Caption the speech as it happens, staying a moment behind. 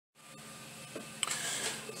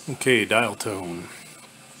Okay, dial tone.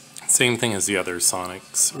 Same thing as the other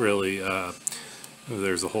Sonics, really.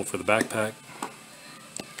 There's a hole for the backpack,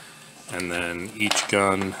 and then each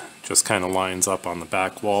gun just kind of lines up on the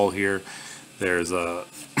back wall here. There's a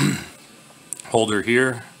holder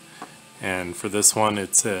here, and for this one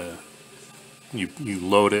it's you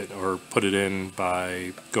load it or put it in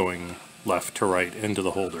by going left to right into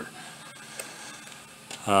the holder.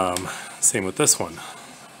 Same with this one,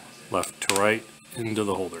 left to right into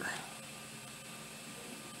the holder.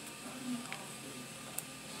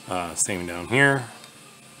 Same down here.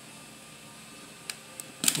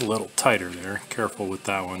 A little tighter there. Careful with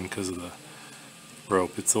that one because of the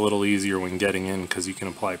rope. It's a little easier when getting in because you can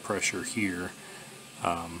apply pressure here.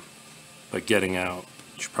 But getting out,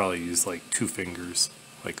 you should probably use like 2 fingers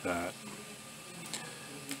like that.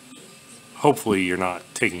 Hopefully you're not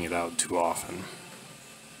taking it out too often.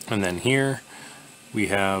 And then here we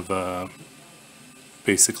have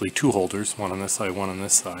basically 2 holders, one on this side, one on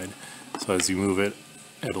this side. So as you move it,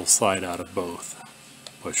 it'll slide out of both.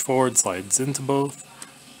 Push forward, slides into both.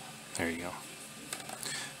 There you go.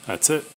 That's it.